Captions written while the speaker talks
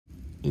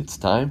It's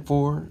time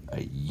for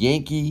a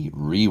Yankee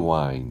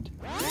Rewind.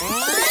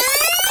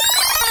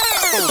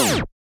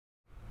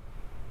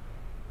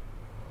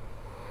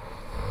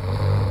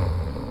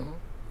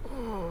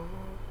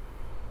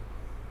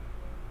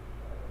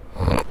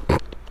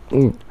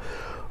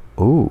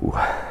 Ooh.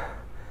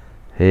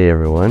 Hey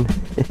everyone.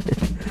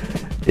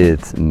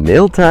 It's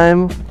meal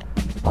time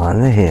on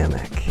the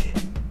hammock.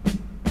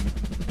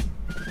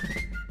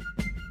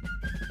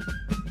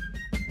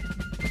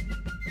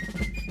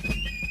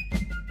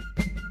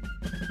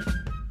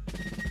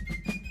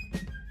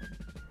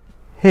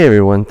 Hey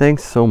everyone,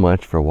 thanks so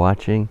much for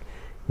watching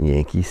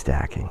Yankee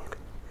Stacking.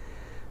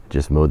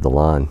 Just mowed the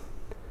lawn,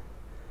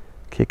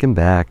 kicking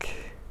back,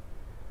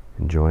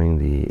 enjoying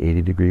the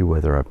 80-degree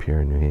weather up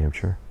here in New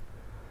Hampshire.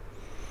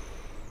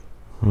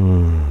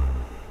 I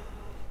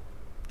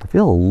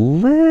feel a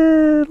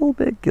little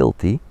bit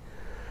guilty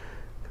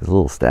because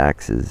Little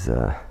Stacks has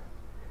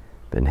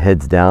been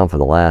heads down for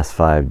the last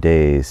 5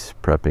 days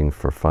prepping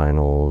for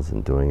finals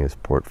and doing his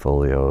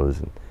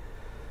portfolios,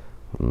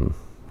 and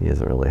he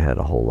hasn't really had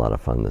a whole lot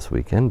of fun this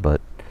weekend, but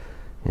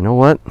you know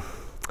what?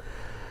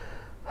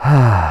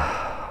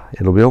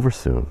 It'll be over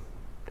soon.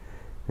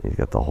 He's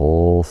got the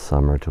whole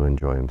summer to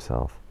enjoy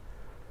himself.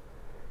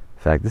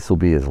 In fact, this will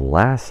be his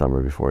last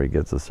summer before he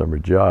gets a summer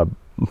job.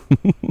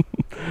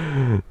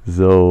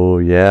 So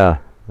yeah,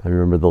 I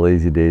remember the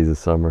lazy days of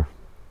summer.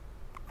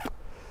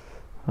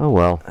 Oh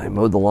well, I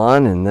mowed the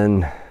lawn, and then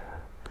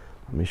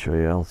let me show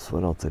you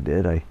what else I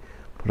did. I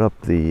put up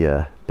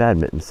the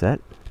badminton set.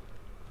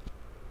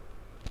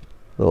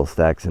 Little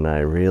Stacks and I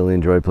really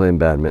enjoy playing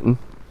badminton.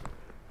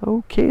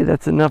 Okay,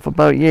 that's enough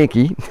about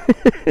Yankee.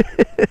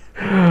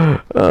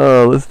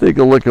 Let's take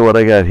a look at what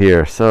I got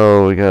here.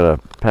 So we got a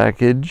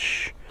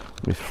package.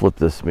 Let me flip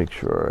this, make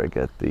sure I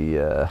got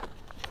the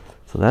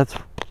so that's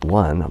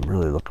one. I'm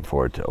really looking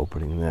forward to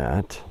opening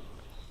that.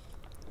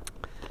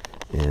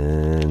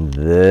 And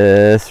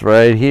this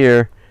right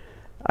here,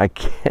 I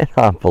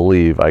cannot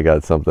believe I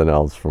got something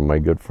else from my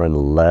good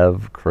friend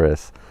Lev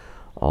Chris,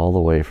 all the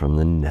way from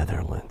the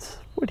Netherlands.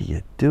 What are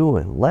you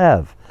doing,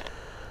 Lev?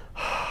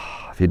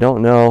 If you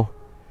don't know,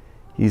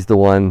 he's the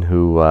one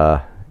who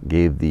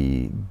gave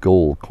the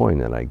gold coin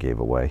that I gave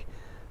away.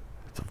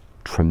 It's a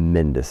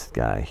tremendous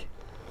guy.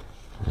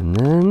 And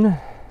then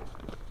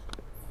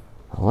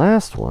the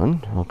last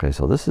one. Okay,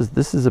 so this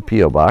is a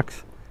P.O.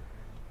 box.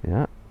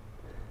 Yeah,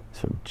 it's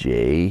from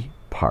J.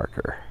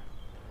 Parker.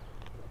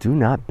 Do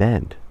not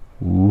bend.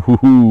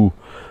 Ooh,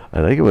 I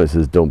like it when it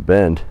says "Don't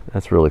bend."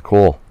 That's really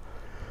cool.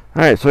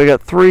 All right, so I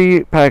got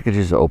 3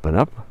 packages to open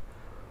up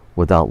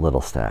without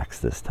Little Stacks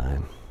this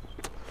time.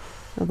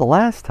 Now, the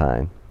last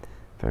time,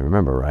 if I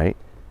remember right,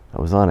 I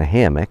was on a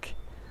hammock.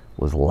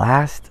 Was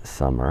last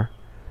summer.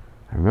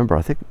 I remember,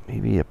 I think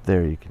maybe up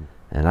there you can.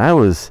 And I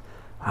was,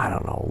 I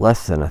don't know,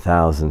 less than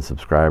 1,000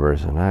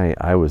 subscribers, and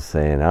I was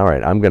saying, all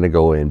right, I'm going to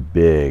go in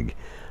big.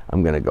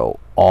 I'm going to go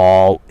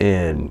all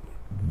in,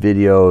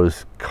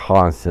 videos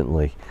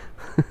constantly.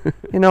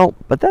 You know,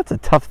 but that's a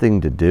tough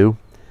thing to do.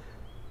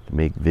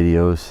 Make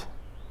videos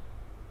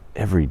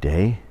every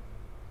day,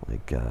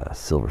 like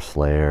Silver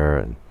Slayer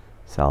and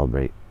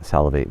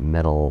Salivate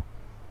Metal,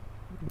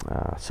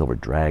 Silver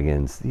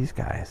Dragons. These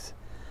guys,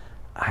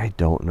 I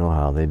don't know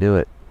how they do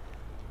it.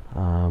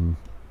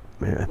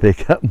 They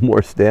got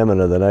more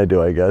stamina than I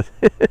do, I guess.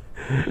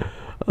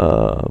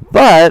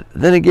 But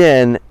then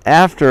again,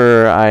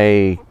 after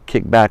I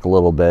kick back a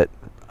little bit,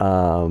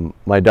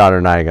 my daughter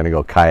and I are going to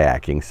go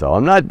kayaking, so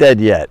I'm not dead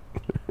yet.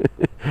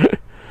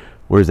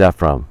 Where's that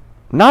from?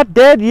 Not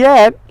dead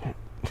yet.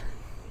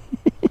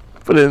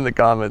 Put it in the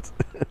comments.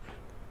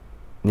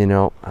 You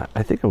know,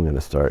 I think I'm going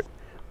to start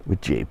with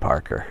J.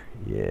 Parker.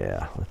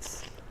 Yeah,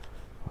 let's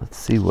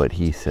see what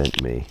he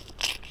sent me.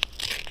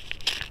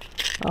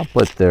 I'll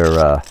put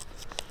their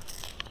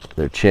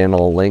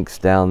channel links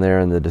down there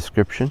in the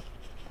description.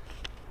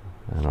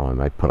 I don't know, I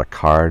might put a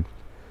card.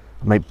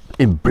 I might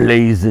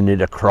emblazon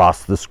it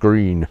across the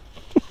screen.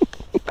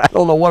 I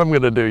don't know what I'm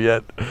going to do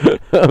yet.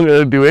 I'm going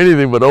to do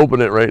anything but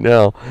open it right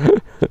now.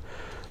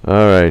 All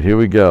right, here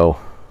we go.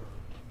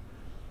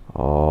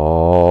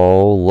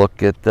 Oh,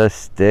 look at the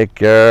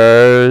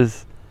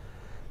stickers.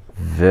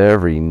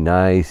 Very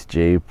nice,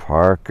 J.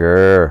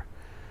 Parker.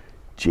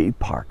 J.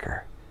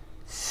 Parker,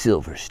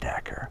 Silver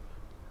Stacker.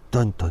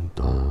 Dun, dun,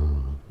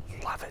 dun.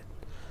 Love it.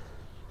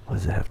 What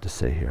does it have to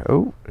say here?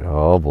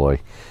 Oh boy.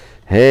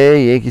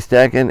 Hey, Yankee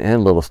Stacking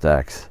and Little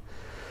Stacks.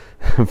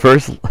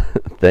 First,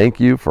 thank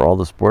you for all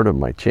the support of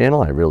my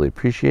channel. I really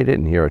appreciate it.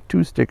 And here are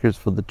 2 stickers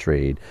for the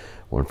trade.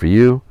 One for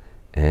you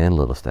and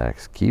Little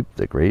Stacks. Keep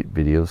the great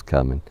videos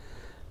coming.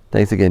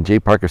 Thanks again, J.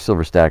 Parker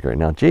Silver Stacker.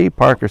 Now, J.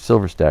 Parker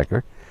Silver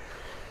Stacker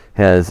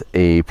has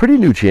a pretty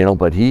new channel,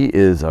 but he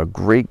is a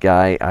great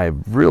guy.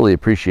 I've really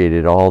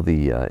appreciated all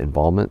the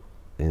involvement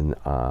in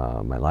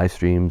my live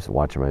streams,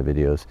 watching my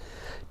videos.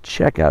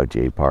 Check out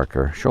J.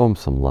 Parker. Show him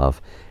some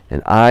love.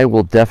 And I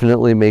will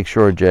definitely make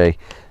sure, Jay,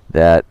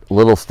 that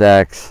Little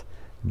Stacks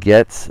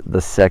gets the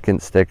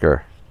 2nd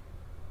sticker.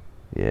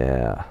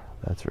 Yeah,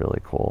 that's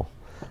really cool.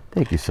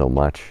 Thank you so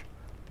much.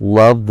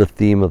 Love the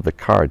theme of the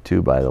card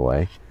too, by the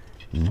way.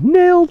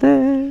 Nailed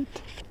it.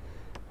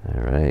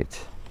 All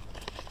right.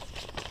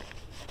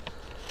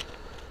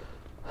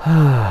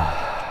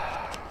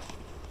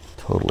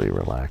 Totally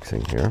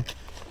relaxing here.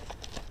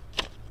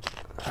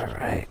 All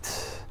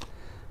right.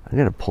 I'm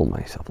going to pull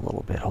myself a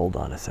little bit. Hold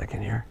on a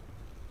second here.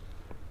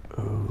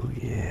 Oh,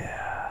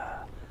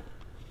 yeah.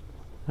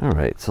 All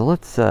right, so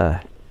let's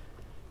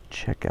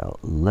check out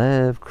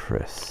Lev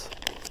Chris.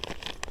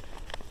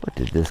 What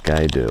did this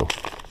guy do?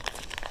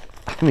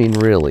 I mean,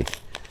 really.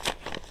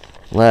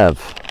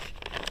 Lev.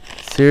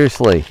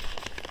 Seriously.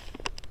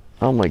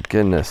 Oh, my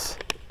goodness.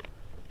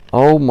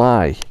 Oh,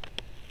 my.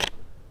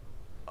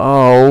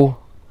 Oh,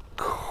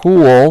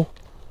 cool.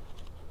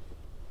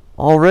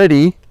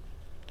 Already.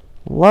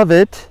 Love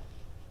it.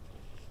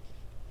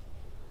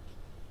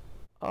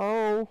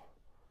 Oh.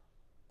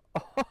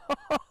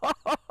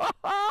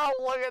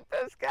 Look at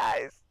this,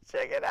 guys.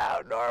 Check it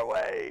out,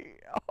 Norway.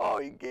 Oh,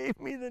 he gave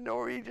me the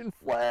Norwegian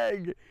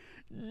flag.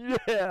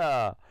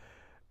 Yeah.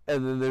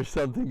 And then there's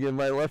something in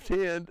my left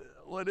hand.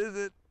 What is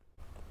it?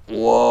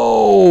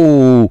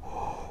 Whoa.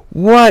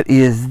 What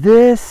is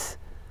this?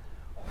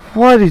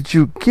 What did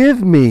you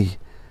give me?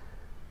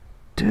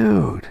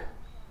 Dude.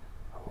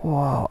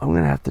 Whoa. I'm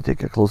going to have to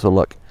take a closer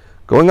look.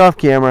 Going off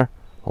camera.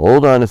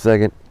 Hold on a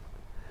second.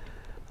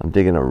 I'm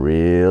taking a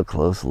real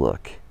close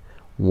look.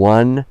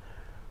 One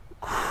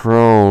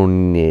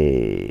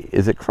krone.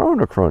 Is it krone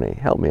or krone?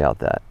 Help me out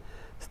that.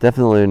 It's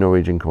definitely a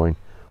Norwegian coin.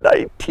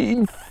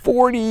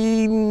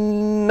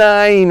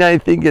 1949, I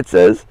think it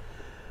says.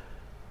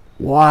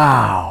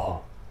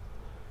 Wow.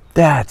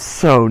 That's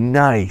so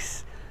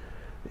nice.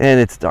 And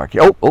it's dark.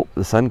 Oh,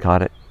 the sun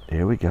caught it.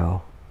 There we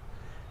go.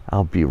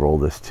 I'll B-roll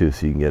this too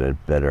so you can get a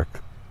better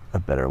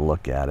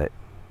look at it.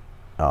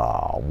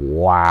 Oh,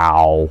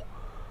 wow.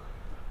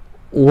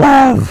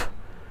 Lev,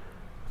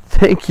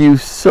 thank you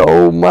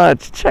so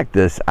much. Check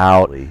this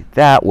out.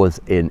 That was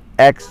an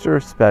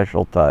extra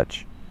special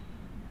touch.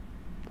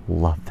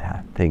 Love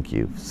that. Thank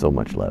you so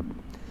much, Lev.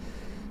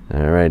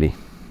 Alrighty.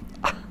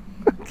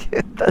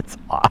 That's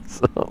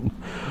awesome.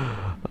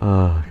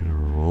 I'm going to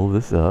roll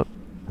this up.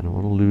 I don't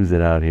want to lose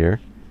it out here.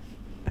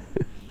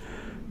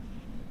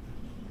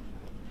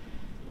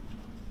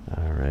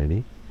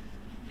 Alrighty.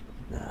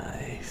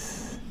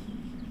 Nice.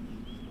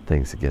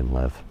 Thanks again,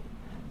 Lev.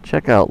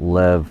 Check out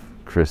Lev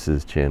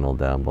Chris's channel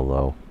down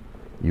below.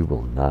 You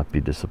will not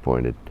be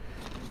disappointed.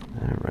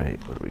 Alright,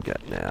 what do we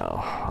got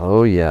now?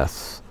 Oh,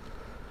 yes.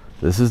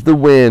 This is the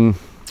win.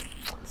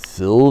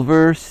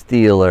 Silver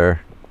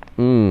Stealer.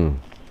 Oh,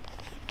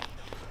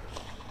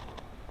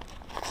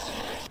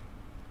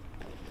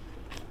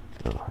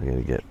 I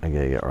gotta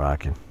get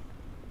rocking.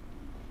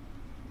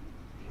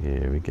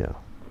 Here we go.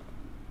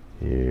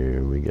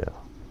 Here we go.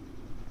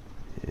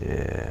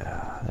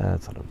 Yeah,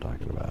 that's what I'm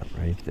talking about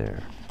right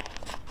there.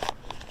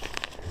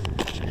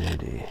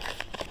 Ready.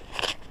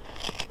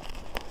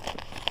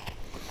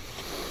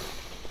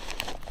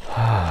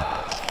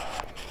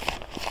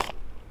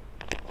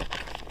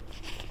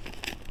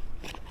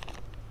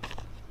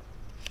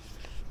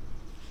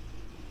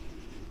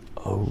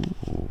 Oh,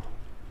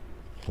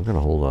 I'm gonna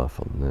hold off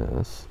on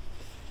this.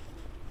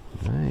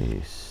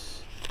 Nice.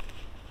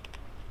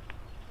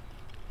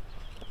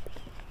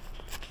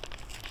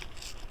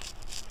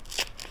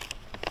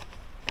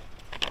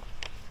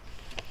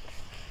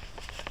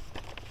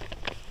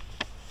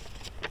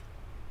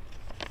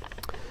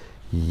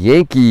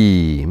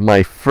 Yankee,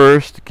 my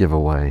first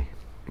giveaway.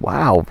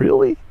 Wow,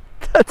 really?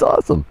 That's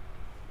awesome.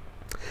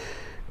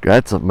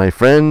 That's my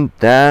friend.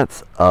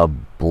 That's a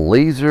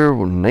Blazer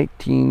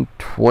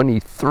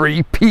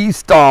 1923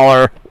 peace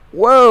dollar.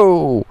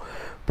 Whoa!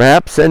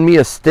 Perhaps send me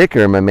a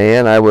sticker, my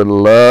man. I would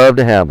love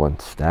to have one.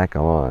 Stack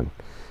on.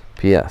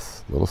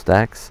 P.S. Little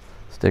stacks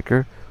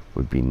sticker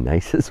would be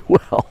nice as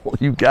well.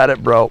 You got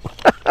it, bro.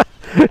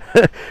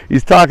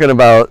 He's talking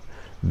about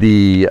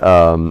the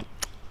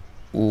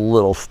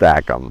little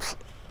stackums,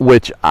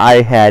 which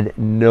I had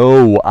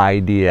no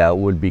idea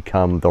would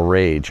become the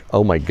rage.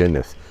 Oh my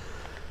goodness.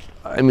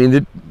 I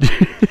mean,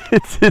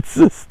 it's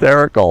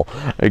hysterical.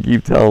 I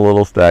keep telling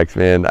little stacks,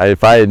 man.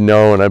 If I had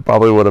known, I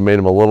probably would have made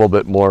them a little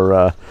bit more,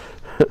 a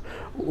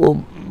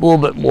little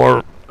bit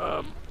more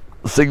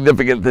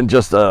significant than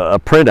just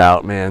a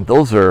printout, man.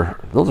 Those are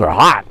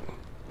hot.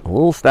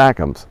 Little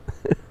stackums.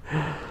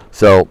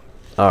 So,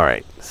 all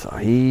right. So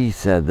he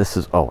said this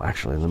is. Oh,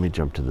 actually, let me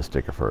jump to the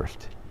sticker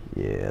first.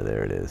 Yeah,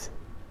 there it is.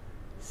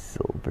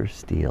 Silver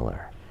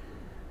Stealer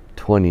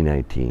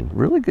 2019.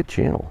 Really good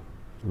channel.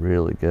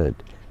 Really good.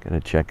 Gotta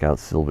check out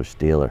Silver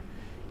Stealer.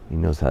 He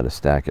knows how to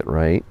stack it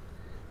right.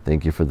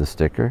 Thank you for the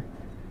sticker.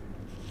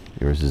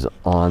 Yours is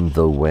on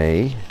the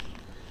way.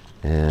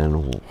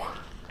 And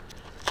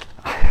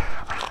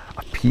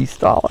a peace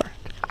dollar.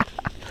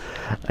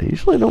 I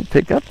usually don't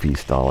pick up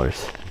peace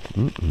dollars.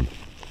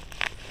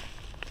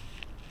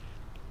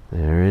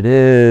 There it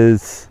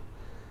is.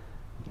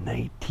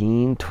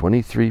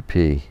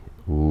 1923p.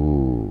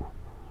 Ooh.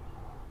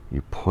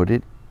 You put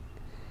it.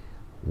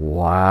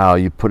 Wow,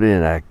 you put it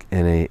in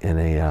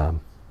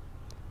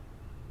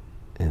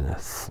in a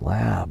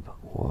slab.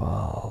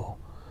 Whoa.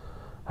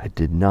 I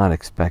did not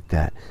expect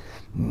that.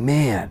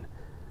 Man,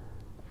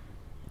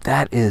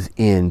 that is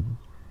in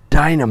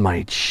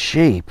dynamite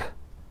shape.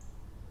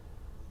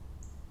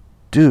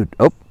 Dude,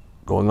 oh,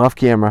 going off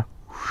camera.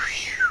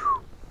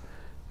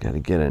 Got to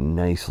get a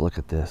nice look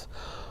at this.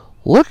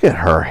 Look at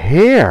her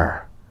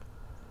hair.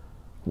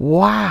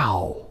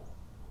 Wow.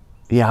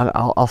 Yeah,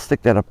 I'll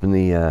stick that up in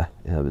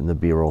the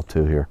B-roll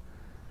too here.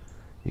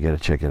 You got to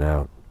check it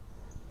out.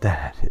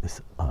 That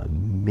is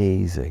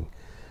amazing.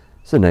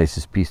 It's the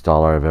nicest peace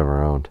dollar I've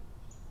ever owned.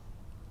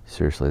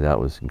 Seriously, that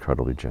was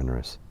incredibly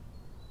generous.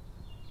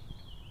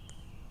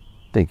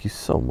 Thank you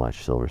so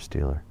much, Silver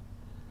Stealer.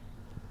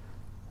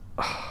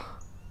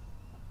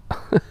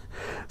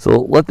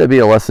 So let that be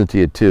a lesson to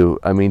you too.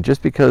 I mean,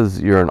 just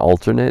because you're an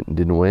alternate and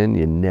didn't win,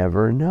 you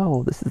never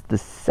know. This is the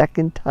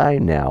second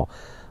time now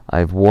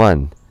I've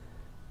won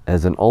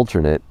as an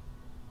alternate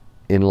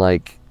in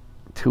like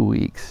 2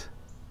 weeks.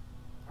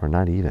 Or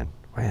not even.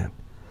 Man.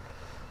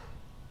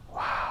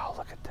 Wow,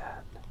 look at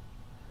that.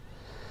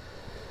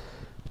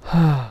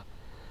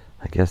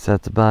 I guess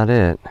that's about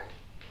it.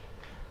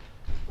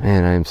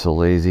 Man, I am so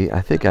lazy.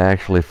 I think I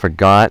actually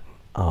forgot.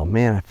 Oh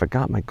man, I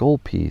forgot my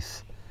gold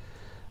piece.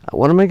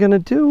 What am I gonna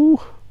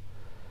do?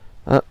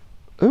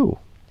 Ooh.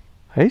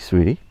 Hey,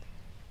 sweetie.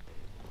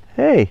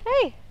 Hey.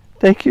 Hey.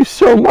 Thank you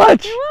so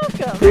much. You're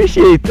welcome.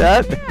 Appreciate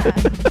that.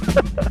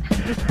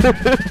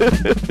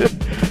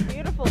 Yeah.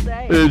 Beautiful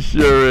day. It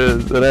sure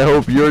is. And I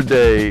hope your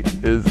day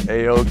is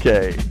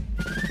A-OK.